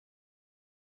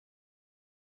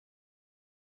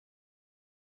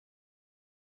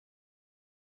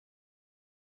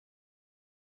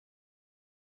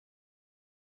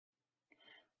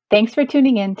Thanks for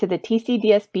tuning in to the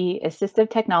TCDSB Assistive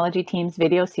Technology Team's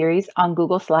video series on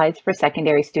Google Slides for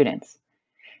secondary students.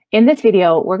 In this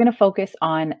video, we're going to focus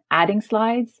on adding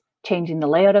slides, changing the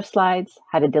layout of slides,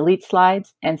 how to delete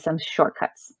slides, and some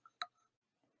shortcuts.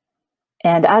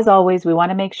 And as always, we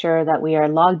want to make sure that we are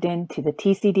logged into the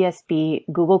TCDSB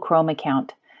Google Chrome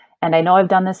account. And I know I've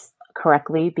done this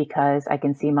correctly because I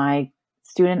can see my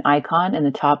student icon in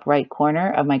the top right corner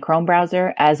of my Chrome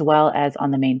browser, as well as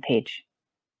on the main page.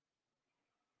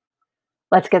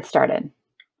 Let's get started.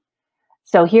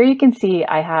 So here you can see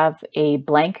I have a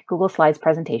blank Google Slides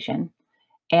presentation,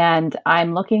 and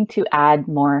I'm looking to add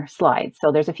more slides.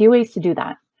 So there's a few ways to do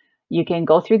that. You can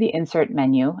go through the Insert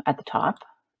menu at the top,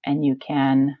 and you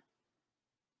can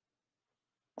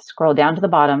scroll down to the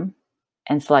bottom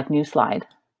and select New Slide.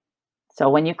 So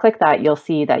when you click that, you'll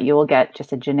see that you will get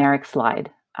just a generic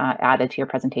slide added to your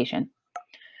presentation.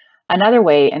 Another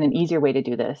way, and an easier way to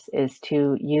do this, is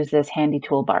to use this handy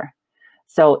toolbar.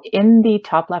 So in the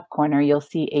top left corner, you'll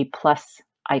see a plus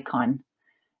icon.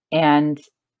 And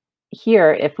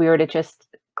here, if we were to just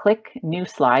click New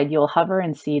Slide, you'll hover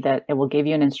and see that it will give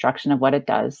you an instruction of what it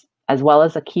does, as well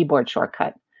as a keyboard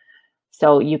shortcut.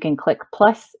 So you can click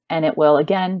plus, and it will,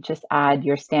 again, just add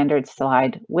your standard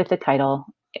slide with a title,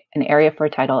 an area for a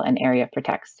title, an area for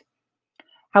text.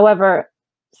 However,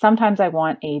 sometimes I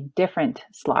want a different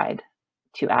slide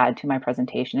to add to my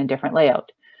presentation, a different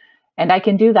layout. And I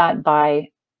can do that by,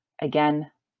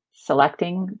 again,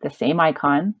 selecting the same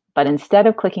icon, but instead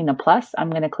of clicking the plus, I'm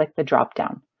going to click the drop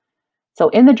down. So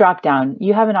in the drop down,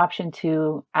 you have an option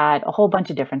to add a whole bunch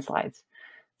of different slides.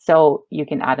 So you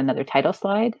can add another title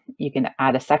slide, you can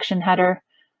add a section header,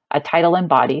 a title and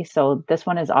body. So this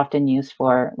one is often used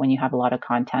for when you have a lot of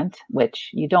content, which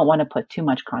you don't want to put too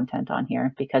much content on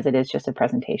here because it is just a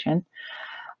presentation.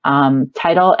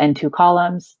 Title and 2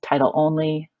 columns, title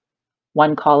only,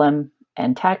 1 column,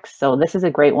 and text. So this is a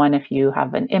great one if you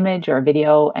have an image or a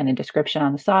video and a description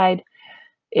on the side.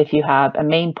 If you have a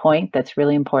main point that's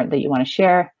really important that you want to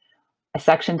share, a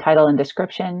section title and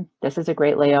description. This is a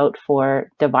great layout for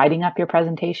dividing up your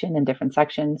presentation in different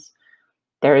sections.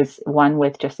 There's one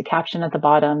with just a caption at the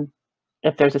bottom.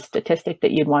 If there's a statistic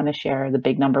that you'd want to share, the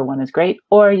big number one is great,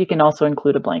 or you can also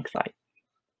include a blank slide.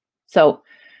 So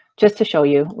just to show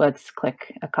you, let's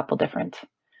click a couple different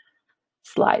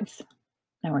slides.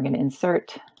 And we're going to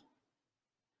insert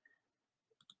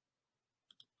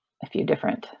a few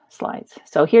different slides.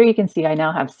 So here you can see I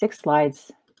now have 6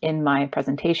 slides in my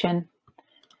presentation.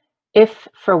 If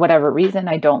for whatever reason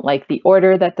I don't like the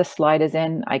order that the slide is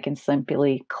in, I can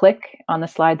simply click on the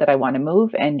slide that I want to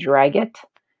move and drag it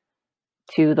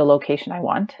to the location I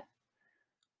want.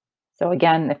 So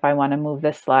again, if I want to move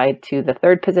this slide to the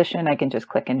 3rd position, I can just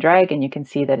click and drag, and you can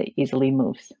see that it easily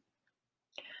moves.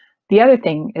 The other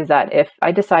thing is that if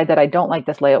I decide that I don't like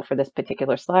this layout for this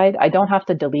particular slide, I don't have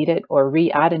to delete it or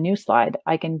re-add a new slide.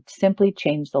 I can simply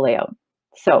change the layout.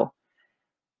 So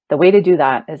the way to do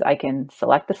that is I can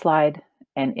select the slide,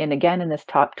 and again in this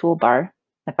top toolbar,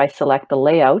 if I select the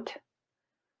layout,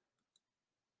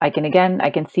 I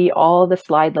can see all the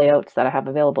slide layouts that I have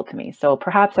available to me. So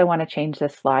perhaps I want to change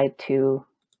this slide to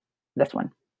this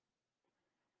one.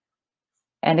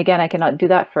 And again, I cannot do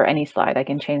that for any slide. I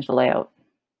can change the layout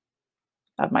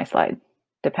of my slide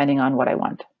depending on what I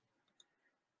want.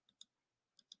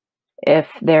 If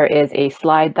there is a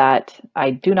slide that I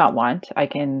do not want, I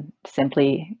can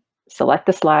simply select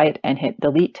the slide and hit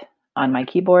delete on my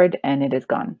keyboard, and it is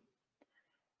gone.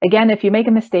 Again, if you make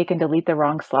a mistake and delete the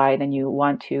wrong slide and you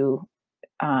want to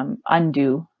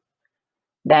undo,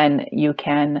 then you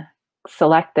can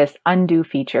select this undo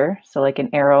feature, so like an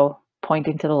arrow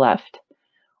pointing to the left,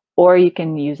 or you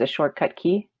can use a shortcut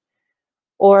key,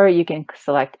 or you can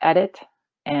select edit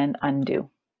and undo.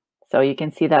 So you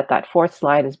can see that that 4th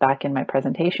slide is back in my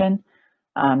presentation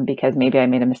because maybe I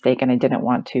made a mistake and I didn't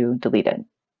want to delete it.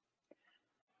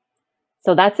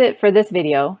 So that's it for this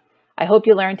video. I hope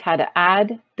you learned how to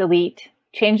add, delete,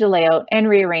 change the layout, and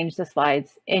rearrange the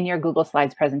slides in your Google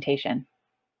Slides presentation.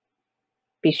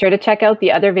 Be sure to check out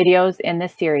the other videos in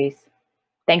this series.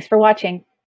 Thanks for watching.